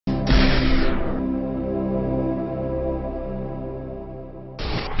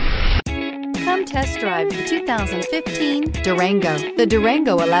Come test drive the 2015 Durango. The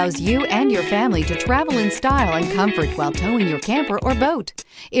Durango allows you and your family to travel in style and comfort while towing your camper or boat.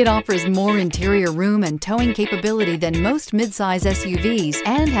 It offers more interior room and towing capability than most midsize SUVs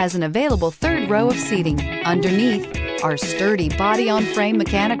and has an available third row of seating. Underneath are sturdy body-on-frame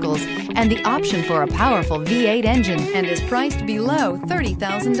mechanicals and the option for a powerful V8 engine, and is priced below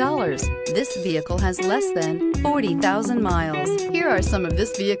 $30,000. This vehicle has less than 40,000 miles. Here are some of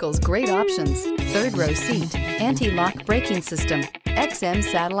this vehicle's great options: third row seat, anti-lock braking system, XM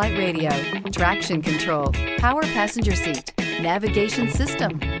satellite radio, traction control, power passenger seat, navigation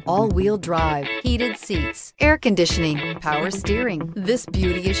system, all-wheel drive, heated seats, air conditioning, power steering. This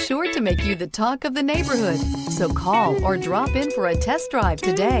beauty is sure to make you the talk of the neighborhood. So call or drop in for a test drive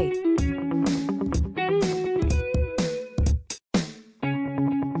today.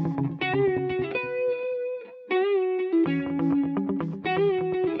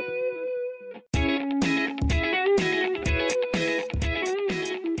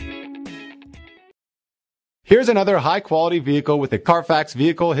 Here's another high-quality vehicle with a Carfax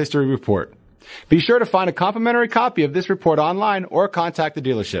Vehicle History Report. Be sure to find a complimentary copy of this report online or contact the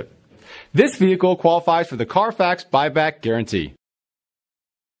dealership. This vehicle qualifies for the Carfax Buyback Guarantee.